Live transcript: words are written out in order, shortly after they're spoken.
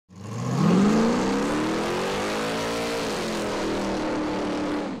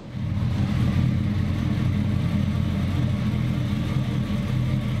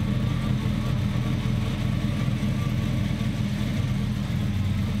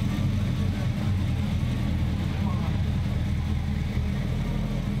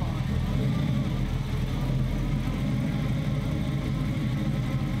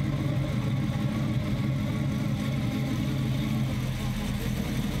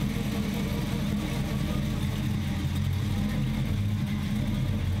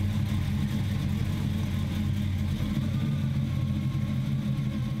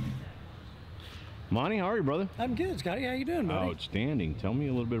Monty, how are you, brother? I'm good, Scotty. How you doing, buddy? Outstanding. Tell me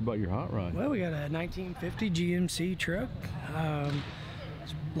a little bit about your hot rod. Well, we got a 1950 GMC truck.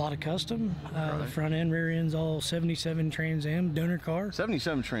 It's a lot of custom. The front end, rear end's all 77 Trans Am donor car.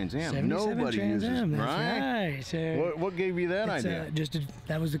 77 Trans Am. 77 Nobody Trans uses, Am. That's right. So what gave you that idea?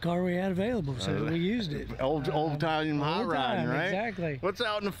 That was the car we had available, so we used it. Old time hot rodding, right? Exactly. What's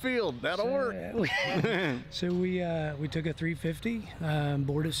out in the field? That'll work. So we took a 350,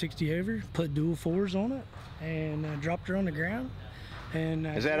 bored it 60 over, put dual fours on it, and dropped her on the ground. And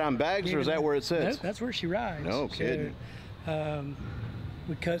is that on bags or is that where it sits? No, that's where she rides. No kidding.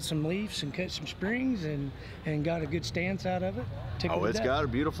 We cut some leaves and cut some springs and got a good stance out of it. It's got a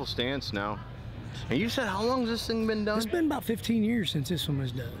beautiful stance now. And you said, how long has this thing been done? It's been about 15 years since this one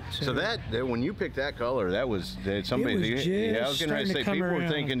was done. So that when you picked that color, that was somebody. I was going to say, people were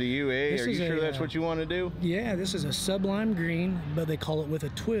thinking to you, "Hey, are you sure that's what you want to do?" Yeah, this is a sublime green, but they call it with a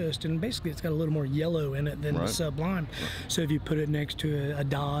twist, and basically it's got a little more yellow in it than the sublime. So if you put it next to a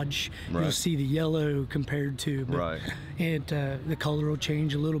Dodge, you'll see the yellow compared to. The color will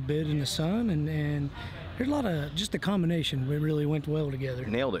change a little bit in the sun, and there's a lot of just the combination. We really went well together.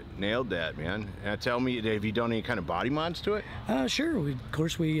 Nailed it. Nailed that, man. Tell me, have you done any kind of body mods to it? Sure. Of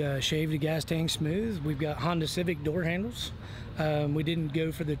course, we shaved the gas tank smooth. We've got Honda Civic door handles. We didn't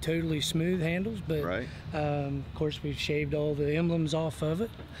go for the totally smooth handles, but of course, we've shaved all the emblems off of it.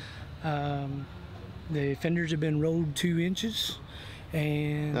 The fenders have been rolled 2 inches.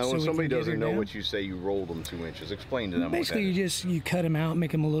 And now, when somebody doesn't know what you say, you rolled them 2 inches. Explain to them. Basically, you cut them out,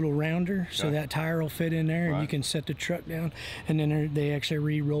 make them a little rounder, so that tire will fit in there, and you can set the truck down, and then they actually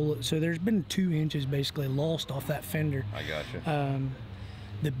re-roll it. So there's been 2 inches basically lost off that fender. I gotcha.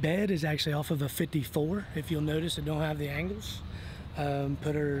 The bed is actually off of a 54. If you'll notice, it don't have the angles.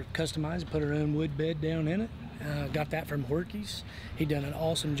 Put her own wood bed down in it. Got that from Horkey's. He done an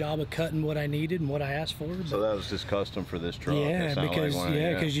awesome job of cutting what I needed and what I asked for. So that was just custom for this truck. Yeah,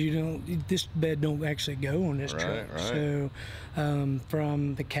 because you don't. This bed don't actually go on this truck. So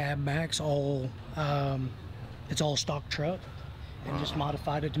from the cab backs, it's all stock truck, and just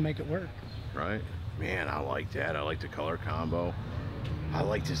modified it to make it work. Right, man. I like that. I like the color combo. I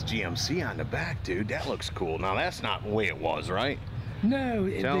like this GMC on the back, dude. That looks cool. Now that's not the way it was, right? No.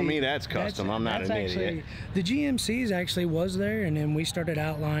 Tell me that's custom. I'm not an idiot. The GMCs actually was there, and then we started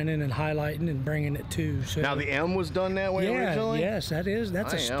outlining and highlighting and bringing it too. So now the M was done that way originally? Yes,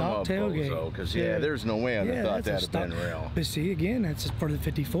 that's a stock tailgate. Because there's no way I'd have thought that would have been real. But see, again, that's for the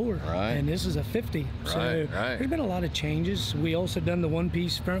 54. Right. And this is a 50. So there's been a lot of changes. We also done the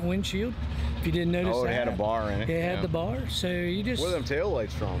one-piece front windshield. If you didn't notice that. It had a bar in it. It had the bar. So you just... Where are them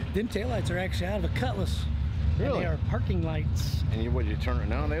taillights from? Them taillights are actually out of a Cutlass. Really? And they are parking lights. And you turn it?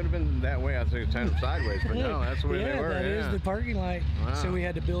 No, they would have been that way. I think it's turn them sideways, but no, that's the way they were. That is the parking light. Wow. So we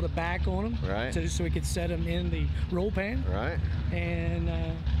had to build a back on them, so we could set them in the roll pan. Right. And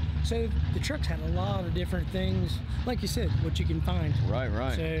so the truck's had a lot of different things, like you said, what you can find.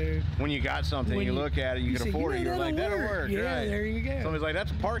 Right. So when you got something, you look at it, you can afford it. You're like, that'll work. Yeah, there you go. Somebody's like,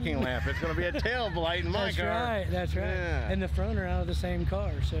 that's a parking lamp. It's going to be a tail light in my car. That's right. Yeah. And the front are out of the same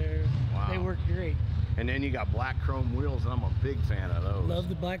car, so they work great. And then you got black chrome wheels, and I'm a big fan of those. Love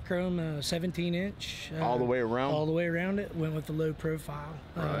the black chrome 17-inch. All the way around? All the way around it. Went with the low profile.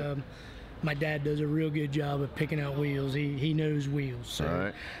 Right. My dad does a real good job of picking out wheels. He knows wheels.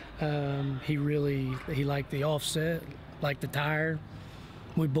 So he liked the offset, liked the tire.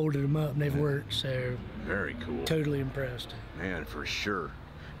 We bolted them up, and they've worked. So very cool. Totally impressed. Man, for sure.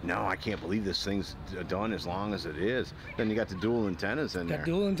 No, I can't believe this thing's done as long as it is. Then you got the dual antennas in there. Got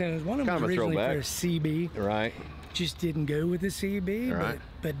dual antennas. One of them was originally for a CB. Right. Just didn't go with the CB,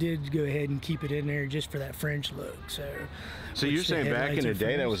 but did go ahead and keep it in there just for that French look. So you're saying back in the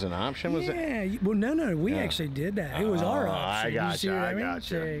day that was an option? Was it? Yeah. Well, no. We actually did that. It was our option. I got you.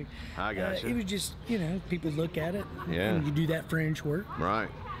 I got you. It was just, people look at it and you do that French work. Right.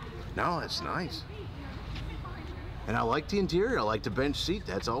 No, that's nice. And I like the interior. I like the bench seat.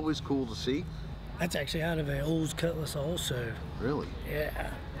 That's always cool to see. That's actually out of an old Cutlass also. Really? Yeah.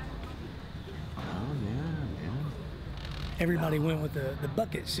 Oh, yeah. Everybody went with the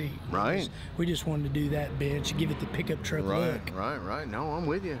bucket seat. Right. We just wanted to do that bench, give it the pickup truck look. Right. No, I'm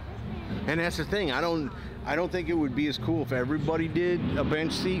with you. And that's the thing. I don't think it would be as cool if everybody did a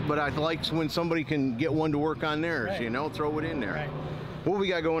bench seat, but I like when somebody can get one to work on theirs, throw it in there. Right. What we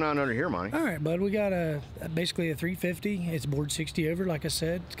got going on under here, Monty? All right, bud. We got basically a 350. It's bored 60 over, like I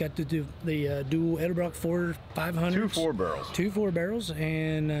said. It's got the dual Edelbrock 500s. 2 4-barrels. 2 4-barrels,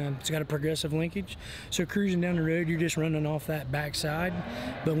 and it's got a progressive linkage. So cruising down the road, you're just running off that backside.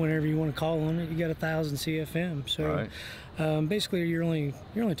 But whenever you want to call on it, you got 1,000 CFM. So basically, you're only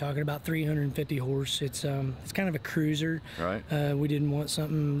talking about 350 horse. It's kind of a cruiser. Right. We didn't want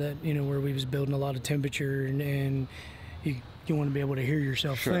something that where we was building a lot of temperature and you want to be able to hear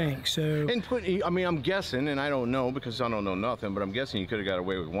yourself think. So I mean, I'm guessing, and I don't know because I don't know nothing, but I'm guessing you could have got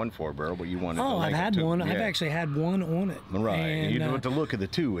away with 1 4-barrel, but you wanted to I've had one. Yeah. I've actually had one on it. Right. And the look of the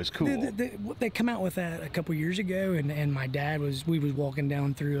 2 is cool. They come out with that a couple years ago, and my dad we was walking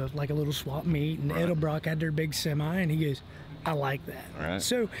down through a little swap meet, and Edelbrock had their big semi, and he goes, I like that. Right.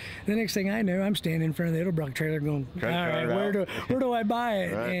 So the next thing I know, I'm standing in front of the Edelbrock trailer going, all right, where do I buy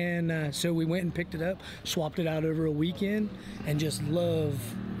it? Right. And so we went and picked it up, swapped it out over a weekend, and just love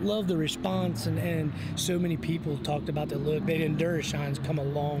the response. And so many people talked about the look. That Endurashine's come a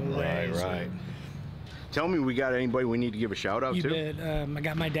long way. Right, so. right. Tell me, we got anybody we need to give a shout out to? You bet. I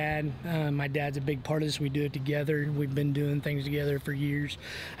got my dad. My dad's a big part of this. We do it together. We've been doing things together for years.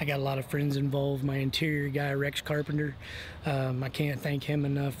 I got a lot of friends involved. My interior guy, Rex Carpenter. I can't thank him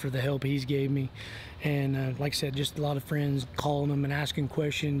enough for the help he's gave me. And like I said, just a lot of friends calling them and asking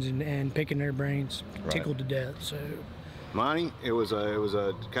questions and picking their brains. Right. Tickled to death. So. Monty, it was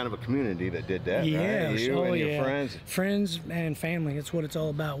a kind of a community that did that, yeah, right? You and your friends. Friends and family. That's what it's all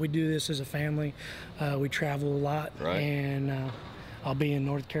about. We do this as a family. We travel a lot, right. And I'll be in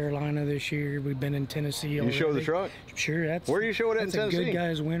North Carolina this year. We've been in Tennessee already. You show the truck? Sure. Where do you show it at in Tennessee? That's a good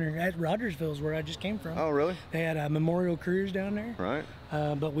guy's winner. At Rogersville's where I just came from. Oh, really? They had a memorial cruise down there. Right.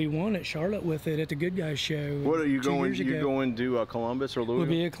 But we won at Charlotte with it at the Good Guys show. What are you 2 going? years ago. You going to Columbus or Louisville? We'll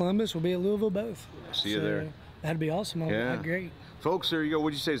be at Columbus. We'll be at Louisville both. See you there. That'd be awesome. Great. Folks, there you go.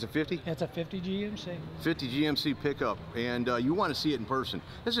 What'd you say? It's a 50? That's a 50 GMC. 50 GMC pickup, and you want to see it in person.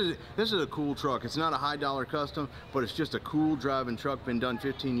 This is a cool truck. It's not a high-dollar custom, but it's just a cool driving truck. Been done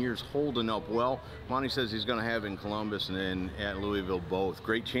 15 years, holding up well. Monty says he's going to have it in Columbus and then at Louisville both.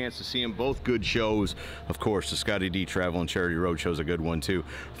 Great chance to see them. Both good shows. Of course, the Scotty D Travel and Charity Road Show is a good one too.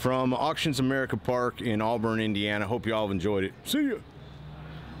 From Auctions America Park in Auburn, Indiana. Hope you all have enjoyed it. See ya.